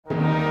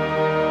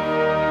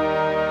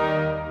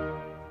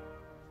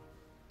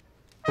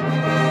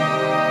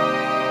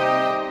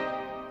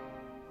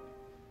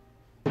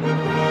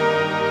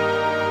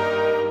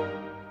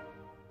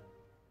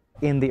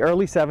In the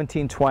early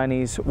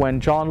 1720s, when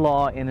John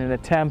Law, in an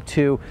attempt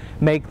to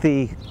make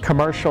the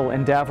commercial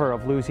endeavor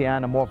of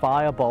Louisiana more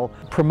viable,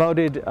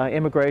 promoted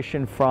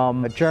immigration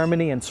from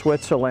Germany and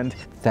Switzerland.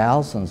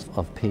 Thousands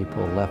of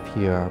people left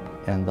Europe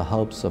in the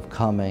hopes of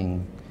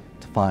coming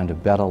to find a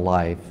better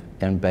life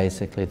in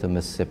basically the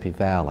Mississippi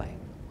Valley.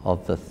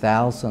 Of the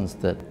thousands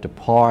that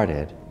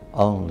departed,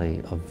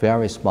 only a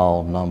very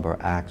small number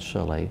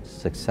actually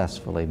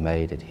successfully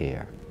made it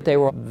here. They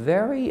were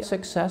very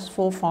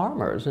successful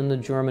farmers in the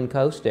German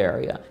coast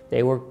area.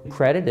 They were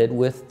credited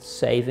with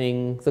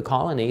saving the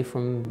colony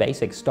from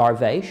basic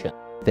starvation.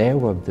 They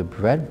were the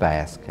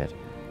breadbasket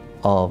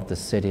of the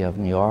city of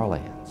New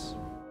Orleans.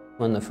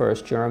 When the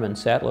first German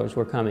settlers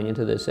were coming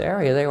into this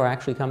area, they were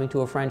actually coming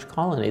to a French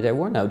colony. There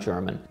were no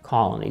German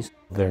colonies.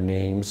 Their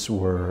names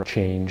were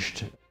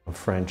changed.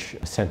 French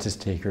census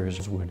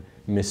takers would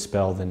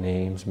misspell the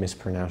names,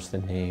 mispronounce the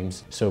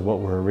names. So what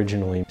were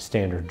originally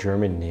standard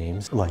German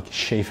names, like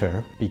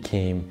Schäfer,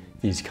 became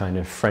these kind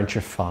of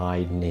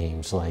Frenchified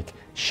names like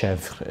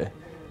Chèvre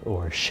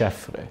or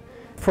Chèvre.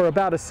 For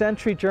about a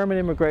century, German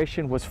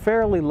immigration was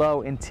fairly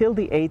low until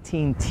the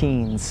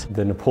 18-teens.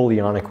 The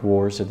Napoleonic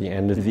Wars at the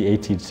end of the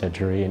 18th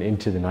century and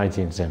into the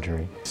 19th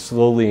century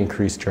slowly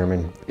increased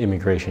German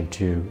immigration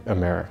to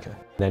America.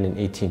 Then in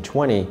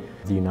 1820,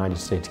 the United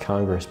States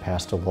Congress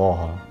passed a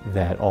law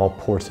that all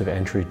ports of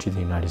entry to the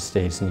United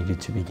States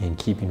needed to begin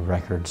keeping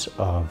records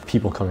of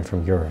people coming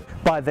from Europe.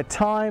 By the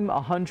time,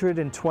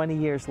 120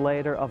 years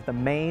later, of the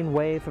main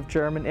wave of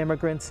German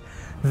immigrants,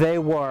 they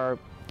were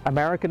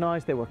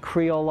Americanized, they were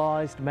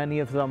Creolized. Many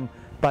of them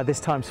by this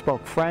time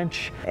spoke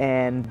French,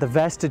 and the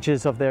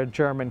vestiges of their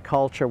German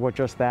culture were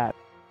just that.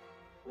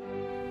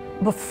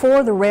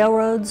 Before the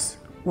railroads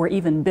were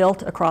even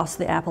built across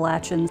the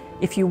Appalachians,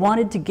 if you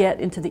wanted to get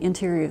into the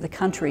interior of the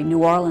country,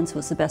 New Orleans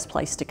was the best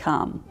place to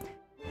come.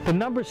 The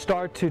numbers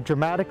start to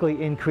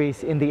dramatically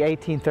increase in the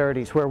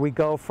 1830s, where we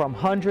go from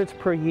hundreds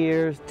per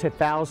year to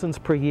thousands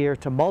per year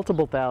to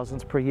multiple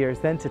thousands per year,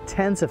 then to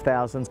tens of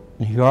thousands.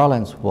 New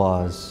Orleans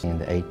was, in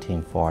the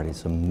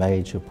 1840s, a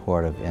major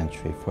port of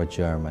entry for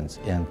Germans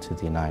into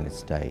the United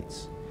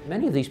States.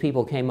 Many of these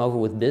people came over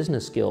with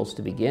business skills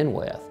to begin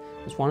with.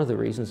 It's one of the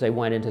reasons they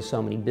went into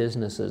so many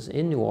businesses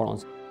in New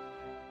Orleans.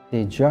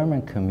 The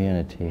German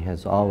community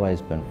has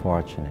always been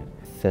fortunate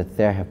that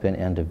there have been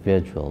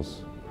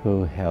individuals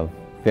who have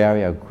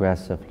very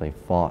aggressively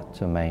fought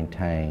to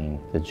maintain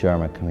the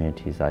German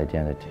community's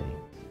identity.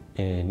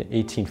 In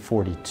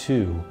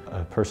 1842,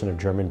 a person of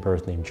German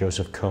birth named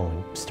Joseph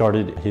Cohen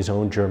started his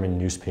own German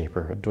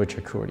newspaper,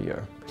 Deutscher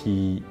Kurier.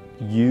 He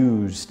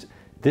used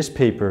this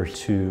paper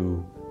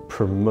to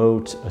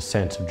promote a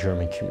sense of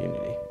German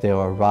community. They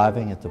were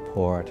arriving at the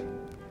port.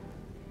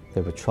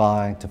 They were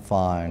trying to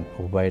find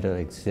a way to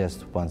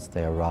exist once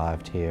they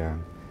arrived here.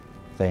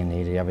 They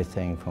needed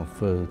everything from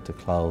food to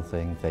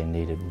clothing. They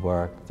needed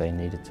work. They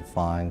needed to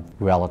find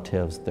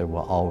relatives that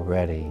were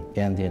already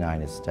in the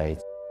United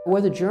States.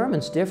 Where the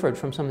Germans differed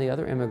from some of the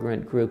other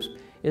immigrant groups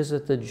is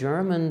that the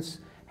Germans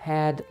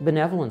had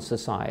benevolent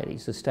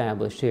societies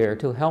established here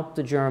to help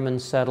the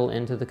Germans settle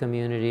into the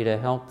community, to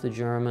help the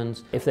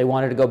Germans if they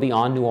wanted to go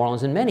beyond New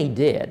Orleans, and many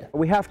did.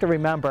 We have to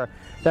remember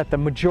that the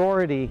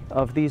majority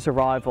of these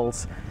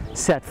arrivals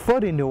set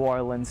foot in New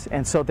Orleans,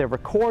 and so they're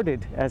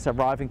recorded as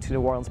arriving to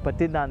New Orleans, but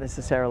did not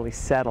necessarily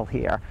settle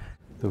here.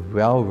 The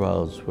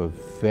railroads were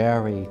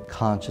very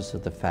conscious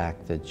of the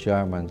fact that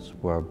Germans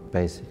were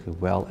basically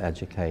well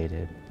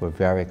educated, were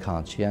very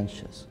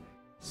conscientious.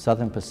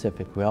 Southern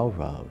Pacific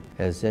Railroad,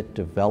 as it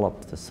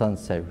developed the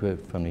Sunset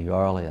Route from New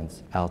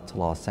Orleans out to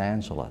Los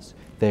Angeles,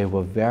 they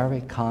were very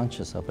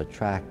conscious of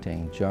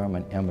attracting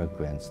German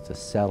immigrants to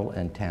settle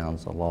in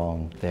towns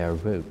along their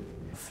route.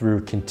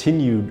 Through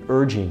continued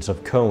urgings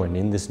of Cohen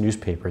in this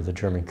newspaper, the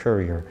German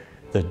Courier,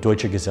 the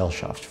Deutsche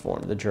Gesellschaft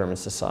formed, the German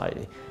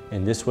Society.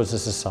 And this was a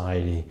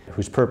society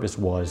whose purpose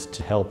was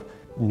to help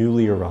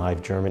newly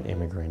arrived German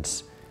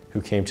immigrants who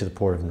came to the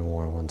port of New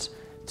Orleans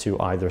to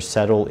either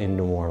settle in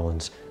New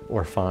Orleans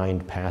or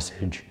find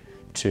passage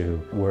to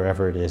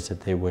wherever it is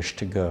that they wish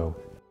to go.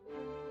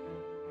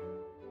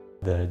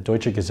 The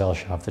Deutsche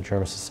Gesellschaft, the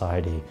German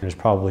Society, is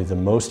probably the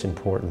most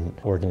important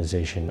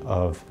organization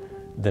of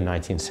the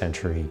 19th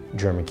century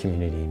German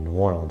community in New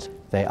Orleans.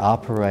 They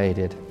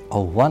operated a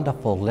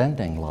wonderful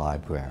lending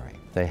library.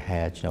 They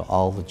had,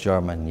 all the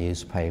German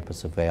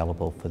newspapers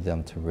available for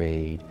them to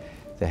read.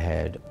 They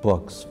had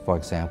books, for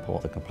example,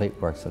 the complete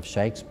works of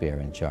Shakespeare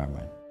in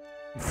German.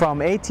 From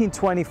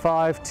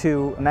 1825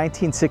 to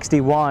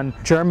 1961,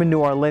 German New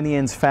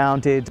Orleanians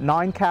founded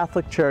 9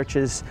 Catholic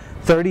churches,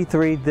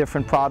 33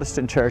 different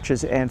Protestant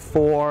churches, and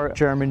 4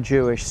 German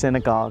Jewish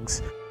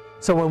synagogues.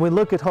 So when we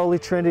look at Holy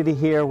Trinity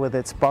here with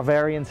its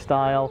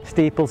Bavarian-style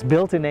steeples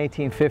built in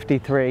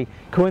 1853,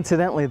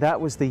 coincidentally that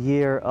was the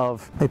year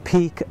of the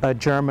peak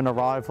German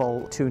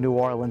arrival to New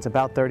Orleans,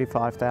 about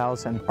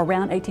 35,000.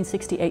 Around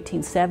 1860,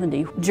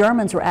 1870,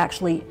 Germans were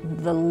actually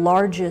the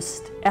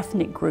largest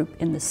ethnic group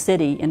in the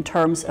city in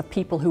terms of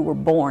people who were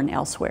born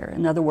elsewhere.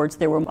 In other words,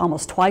 there were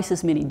almost twice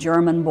as many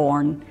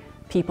German-born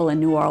people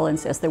in New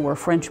Orleans as there were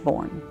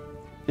French-born.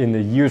 In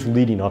the years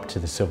leading up to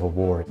the Civil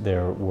War,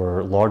 there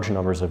were large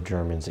numbers of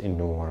Germans in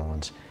New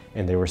Orleans,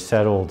 and they were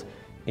settled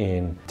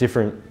in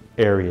different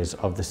areas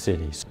of the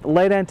cities.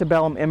 Late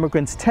antebellum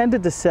immigrants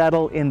tended to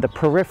settle in the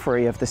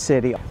periphery of the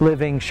city,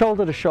 living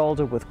shoulder to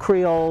shoulder with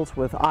Creoles,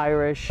 with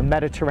Irish,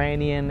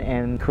 Mediterranean,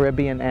 and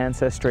Caribbean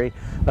ancestry,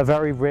 a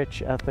very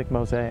rich ethnic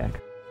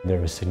mosaic. There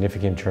was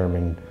significant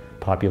German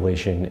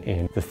population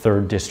in the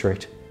 3rd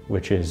District,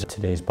 which is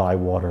today's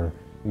Bywater,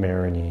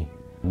 Marigny,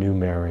 New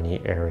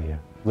Marigny area.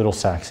 Little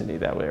Saxony,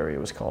 that area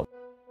was called.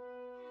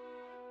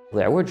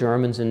 There were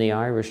Germans in the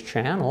Irish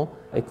Channel.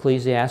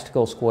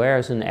 Ecclesiastical Square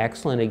is an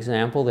excellent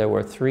example. There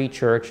were 3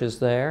 churches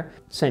there.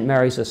 St.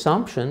 Mary's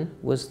Assumption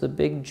was the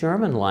big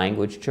German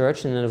language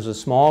church, and then there was a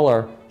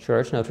smaller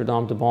church, Notre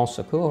Dame de Bon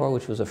Secours,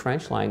 which was a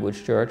French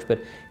language church. But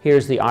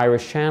here's the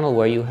Irish Channel,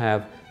 where you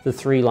have the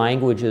 3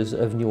 languages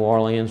of New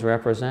Orleans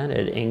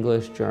represented: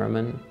 English,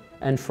 German,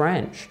 and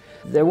French.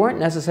 There weren't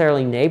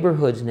necessarily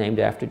neighborhoods named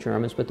after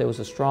Germans, but there was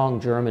a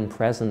strong German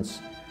presence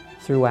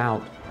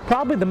throughout.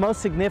 Probably the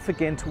most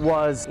significant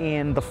was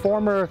in the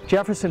former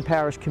Jefferson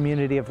Parish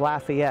community of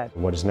Lafayette.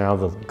 What is now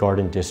the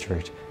Garden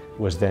District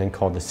was then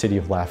called the City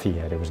of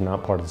Lafayette. It was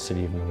not part of the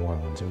City of New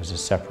Orleans. It was a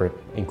separate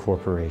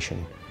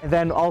incorporation. And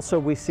then also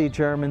we see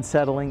Germans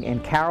settling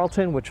in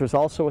Carrollton, which was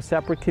also a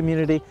separate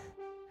community.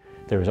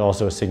 There was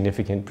also a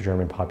significant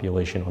German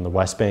population on the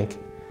West Bank,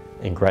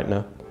 in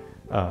Gretna,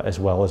 as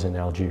well as in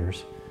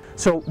Algiers.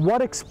 So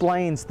what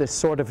explains this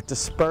sort of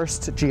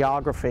dispersed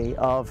geography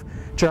of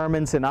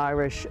Germans and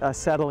Irish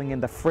settling in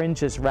the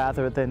fringes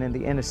rather than in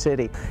the inner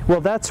city? Well,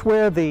 that's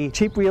where the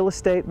cheap real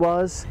estate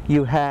was.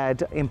 You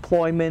had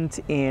employment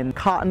in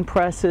cotton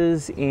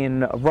presses,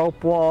 in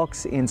rope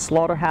walks, in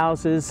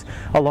slaughterhouses,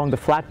 along the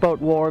flatboat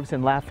wharves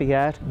in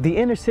Lafayette. The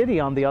inner city,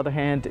 on the other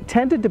hand,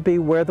 tended to be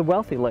where the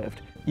wealthy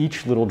lived.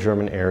 Each little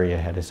German area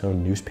had its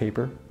own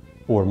newspaper,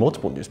 or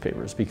multiple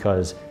newspapers,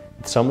 because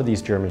some of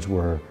these Germans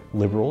were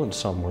liberal and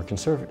some were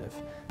conservative.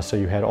 So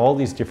you had all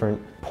these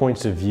different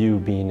points of view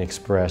being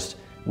expressed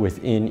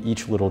within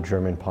each little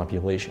German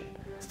population.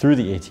 Through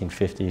the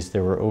 1850s,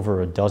 there were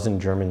over a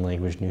dozen German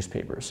language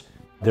newspapers.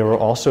 There were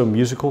also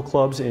musical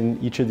clubs in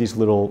each of these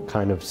little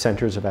kind of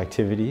centers of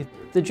activity.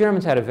 The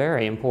Germans had a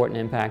very important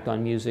impact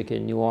on music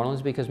in New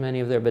Orleans because many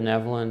of their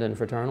benevolent and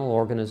fraternal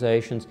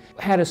organizations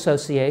had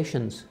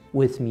associations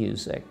with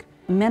music.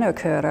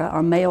 Männerchöre,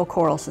 or male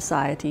choral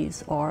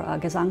societies, or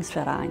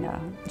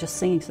Gesangsvereine, just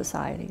singing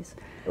societies.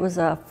 It was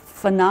a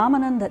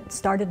phenomenon that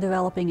started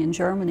developing in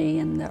Germany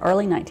in the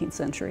early 19th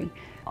century.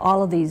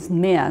 All of these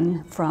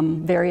men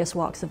from various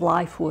walks of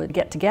life would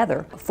get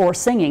together for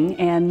singing,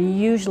 and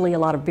usually a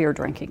lot of beer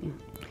drinking.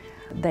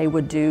 They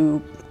would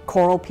do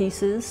choral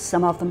pieces.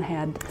 Some of them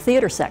had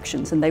theater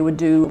sections, and they would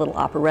do little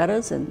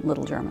operettas and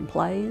little German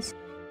plays.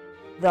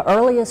 The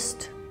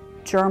earliest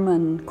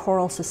German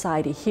choral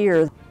society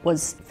here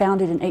was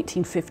founded in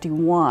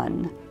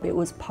 1851. It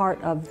was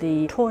part of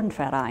the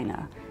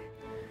Turnvereine.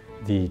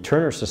 The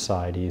Turner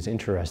Society is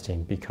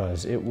interesting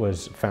because it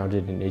was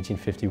founded in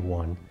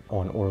 1851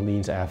 on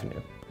Orleans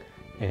Avenue,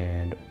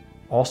 and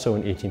also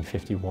in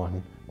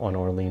 1851 on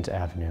Orleans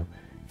Avenue,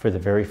 for the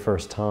very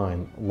first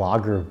time,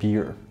 lager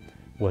beer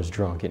was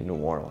drunk in New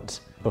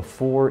Orleans.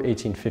 Before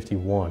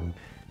 1851,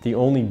 the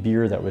only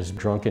beer that was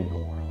drunk in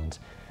New Orleans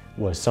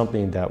was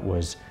something that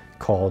was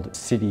called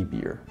city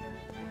beer.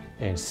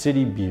 And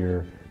city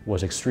beer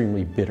was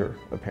extremely bitter,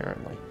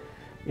 apparently.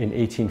 In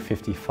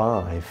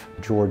 1855,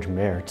 George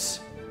Mertz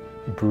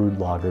brewed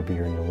lager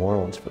beer in New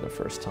Orleans for the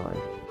first time.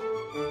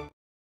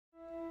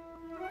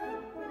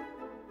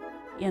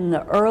 In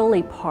the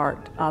early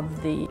part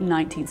of the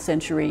 19th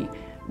century,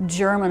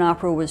 German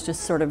opera was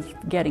just sort of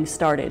getting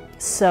started.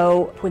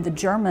 So when the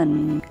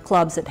German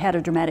clubs that had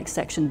a dramatic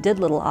section did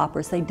little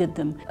operas, they did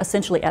them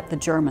essentially at the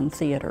German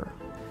theater.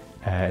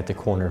 At the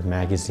corner of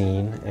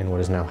Magazine and what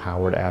is now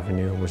Howard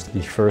Avenue was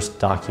the first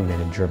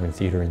documented German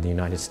theater in the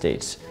United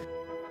States.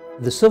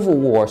 The Civil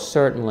War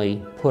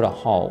certainly put a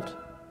halt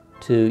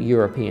to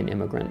European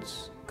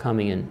immigrants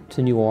coming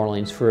into New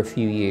Orleans for a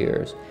few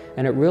years,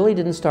 and it really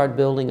didn't start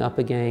building up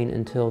again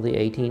until the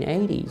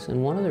 1880s.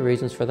 And one of the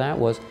reasons for that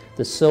was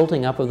the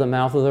silting up of the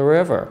mouth of the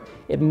river.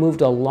 It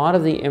moved a lot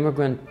of the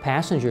immigrant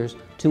passengers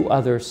to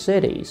other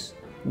cities.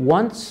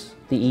 Once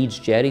the Eads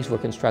jetties were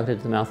constructed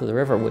at the mouth of the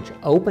river, which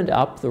opened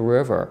up the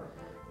river,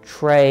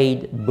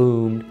 trade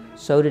boomed,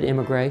 so did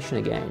immigration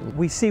again.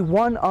 We see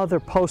one other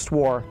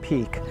post-war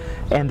peak,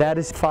 and that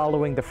is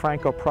following the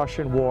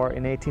Franco-Prussian War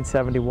in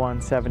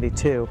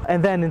 1871-72.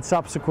 And then in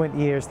subsequent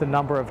years, the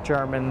number of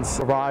Germans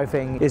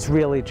arriving is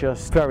really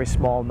just very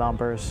small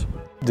numbers.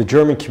 The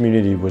German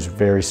community was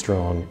very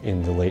strong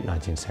in the late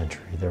 19th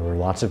century. There were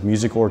lots of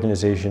music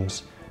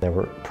organizations. There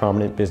were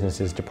prominent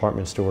businesses,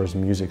 department stores,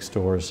 music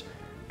stores,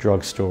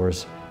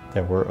 drugstores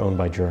that were owned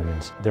by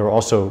Germans. There were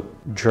also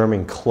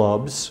German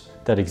clubs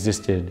that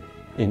existed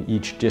in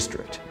each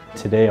district.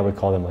 Today I would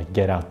call them like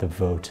get out the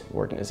vote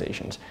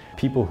organizations.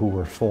 People who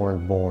were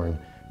foreign born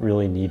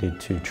really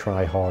needed to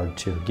try hard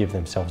to give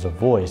themselves a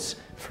voice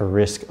for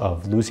risk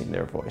of losing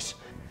their voice.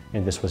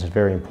 And this was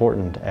very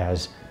important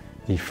as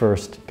The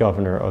first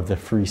governor of the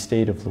Free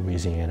State of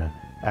Louisiana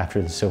after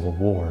the Civil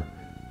War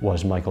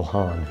was Michael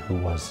Hahn, who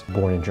was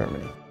born in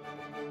Germany.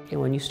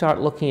 And when you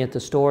start looking at the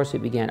stores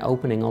that began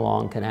opening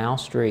along Canal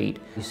Street,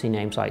 you see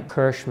names like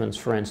Kirschman's,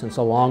 for instance,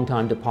 a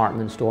longtime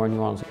department store in New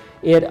Orleans.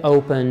 It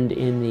opened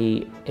in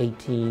the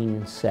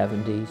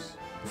 1870s.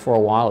 For a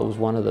while, it was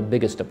one of the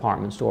biggest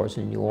department stores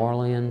in New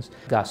Orleans.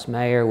 Gus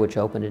Mayer, which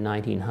opened in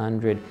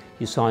 1900.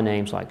 You saw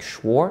names like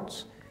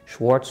Schwartz,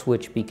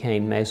 which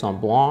became Maison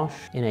Blanche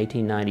in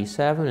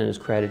 1897 and is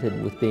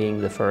credited with being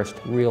the first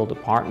real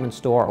department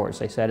store, or as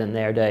they said in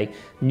their day,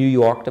 New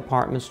York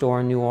department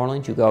store in New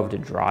Orleans. You go over to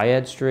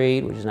Dryad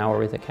Street, which is now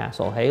Aretha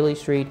Castle Haley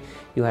Street.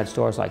 You had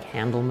stores like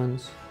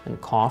Handelman's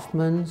and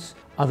Kaufmann's.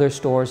 Other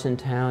stores in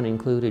town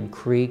included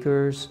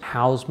Krieger's,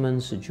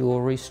 Hausmann's, a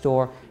jewelry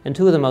store, and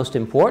two of the most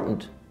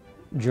important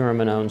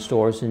German-owned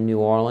stores in New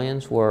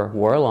Orleans were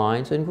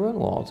Werlein's and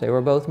Grunewald's. They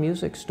were both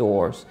music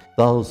stores.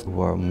 Those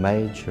were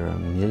major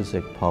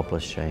music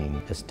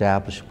publishing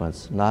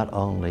establishments not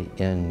only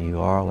in New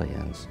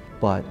Orleans,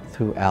 but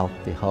throughout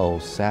the whole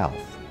South.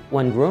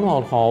 When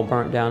Grunewald Hall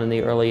burnt down in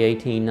the early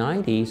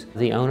 1890s,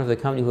 the owner of the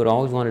company, who had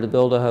always wanted to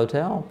build a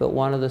hotel, built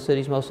one of the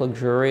city's most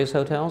luxurious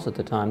hotels at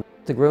the time.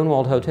 The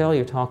Grunewald Hotel,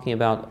 you're talking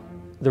about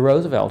the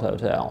Roosevelt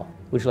Hotel,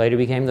 which later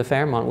became the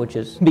Fairmont, which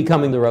is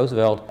becoming the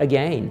Roosevelt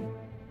again.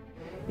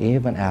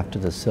 Even after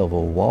the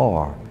Civil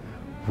War,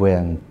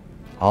 when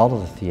all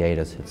of the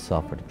theaters had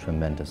suffered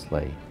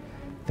tremendously,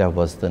 there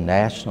was the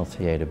National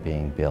Theater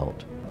being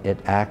built. It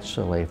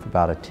actually, for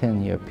about a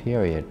 10-year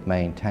period,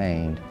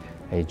 maintained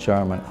a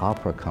German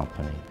opera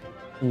company.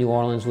 New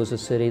Orleans was a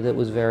city that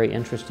was very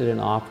interested in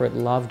opera. It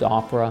loved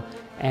opera,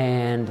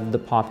 and the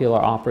popular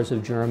operas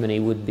of Germany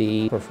would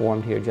be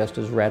performed here just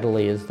as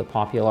readily as the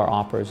popular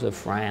operas of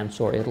France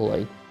or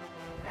Italy.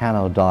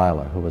 Hanno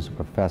Deiler, who was a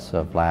professor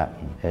of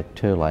Latin at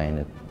Tulane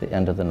at the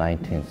end of the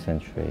 19th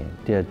century,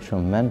 did a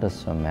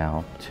tremendous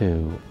amount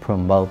to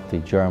promote the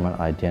German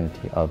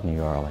identity of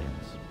New Orleans.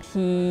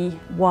 He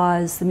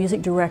was the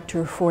music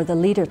director for the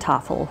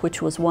Liedertafel,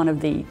 which was one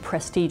of the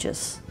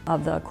prestigious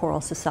of the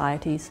choral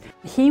societies.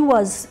 He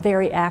was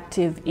very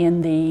active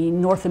in the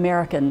North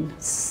American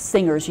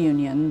Singers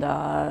Union, the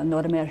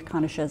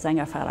Nordamerikanische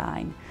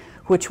Sängerverein,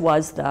 which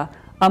was the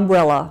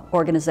umbrella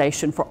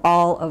organization for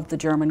all of the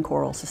German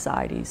choral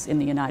societies in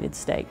the United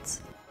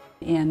States.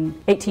 In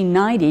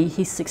 1890,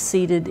 he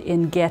succeeded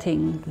in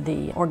getting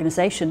the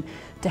organization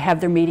to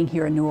have their meeting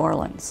here in New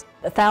Orleans.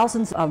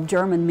 Thousands of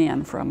German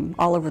men from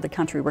all over the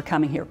country were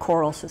coming here,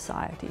 choral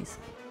societies.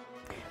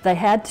 They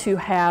had to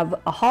have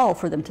a hall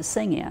for them to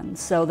sing in,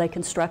 so they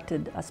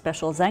constructed a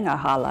special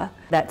Sängerhalle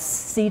that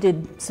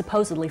seated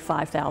supposedly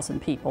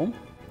 5,000 people.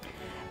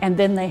 And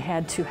then they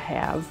had to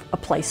have a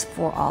place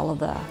for all of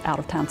the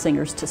out-of-town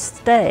singers to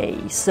stay,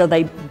 so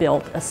they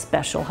built a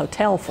special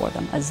hotel for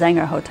them, a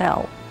Sänger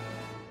Hotel.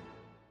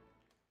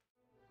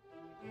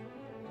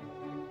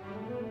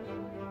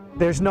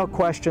 There's no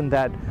question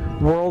that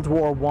World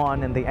War I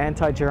and the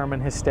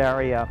anti-German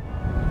hysteria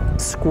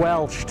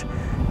squelched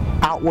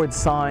outward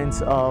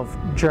signs of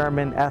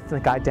German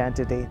ethnic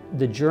identity.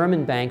 The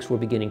German banks were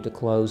beginning to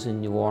close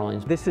in New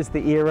Orleans. This is the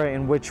era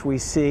in which we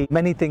see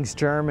many things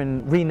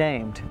German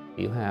renamed.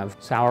 You have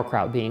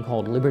sauerkraut being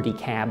called Liberty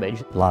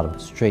Cabbage. A lot of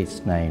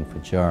streets named for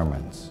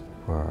Germans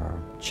were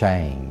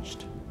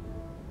changed.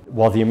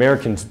 While the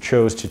Americans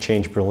chose to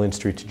change Berlin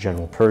Street to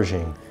General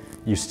Pershing,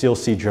 you still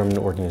see German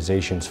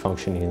organizations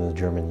functioning in the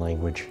German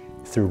language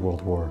through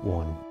World War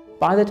I.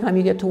 By the time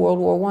you get to World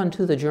War I,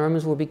 too, the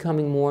Germans were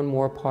becoming more and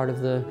more part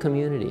of the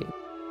community.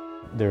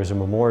 There's a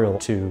memorial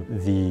to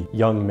the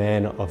young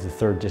men of the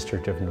 3rd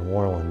District of New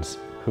Orleans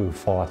who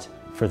fought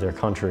for their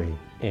country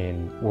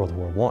in World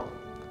War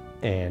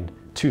I. And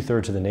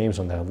 2/3 of the names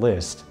on that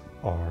list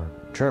are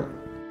German.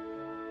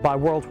 By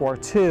World War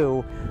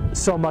II,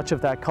 so much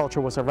of that culture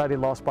was already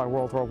lost by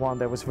World War I,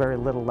 there was very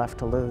little left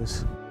to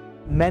lose.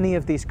 Many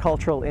of these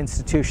cultural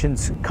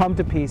institutions come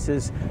to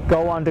pieces,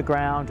 go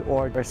underground,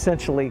 or are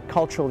essentially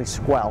culturally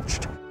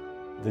squelched.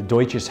 The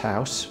Deutsches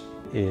Haus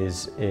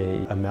is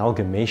an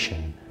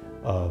amalgamation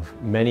of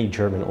many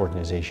German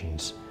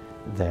organizations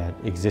that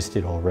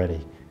existed already.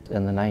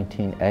 In the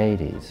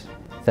 1980s,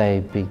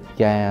 they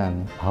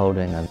began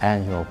holding an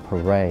annual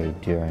parade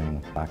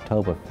during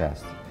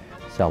Oktoberfest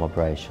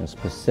celebrations,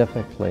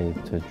 specifically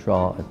to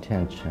draw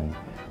attention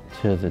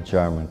to the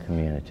German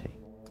community.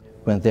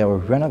 When they were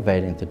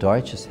renovating the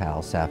Deutsches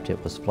Haus after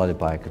it was flooded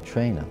by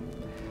Katrina,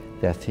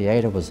 their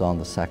theater was on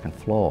the 2nd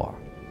floor,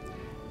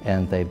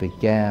 and they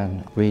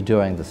began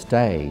redoing the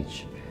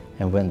stage,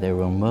 and when they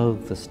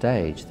removed the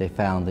stage, they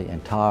found the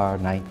entire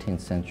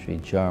 19th century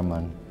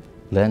German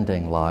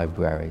lending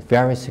library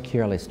very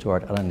securely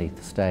stored underneath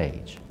the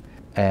stage.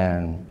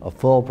 And a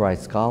Fulbright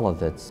scholar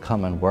that's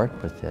come and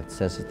worked with it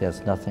says that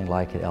there's nothing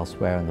like it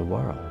elsewhere in the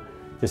world.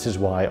 This is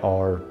why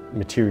our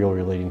material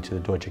relating to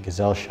the Deutsche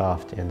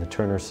Gesellschaft and the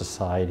Turner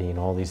Society and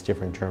all these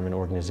different German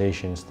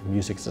organizations, the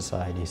music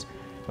societies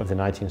of the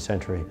 19th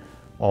century,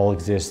 all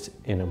exist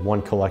in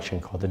one collection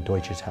called the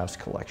Deutsches Haus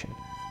collection,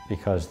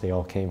 because they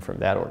all came from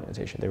that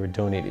organization. They were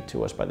donated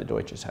to us by the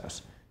Deutsches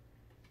Haus.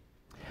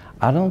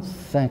 I don't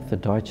think the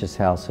Deutsches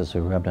Haus is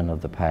a remnant of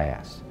the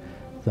past.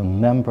 The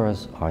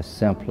members are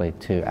simply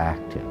too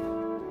active.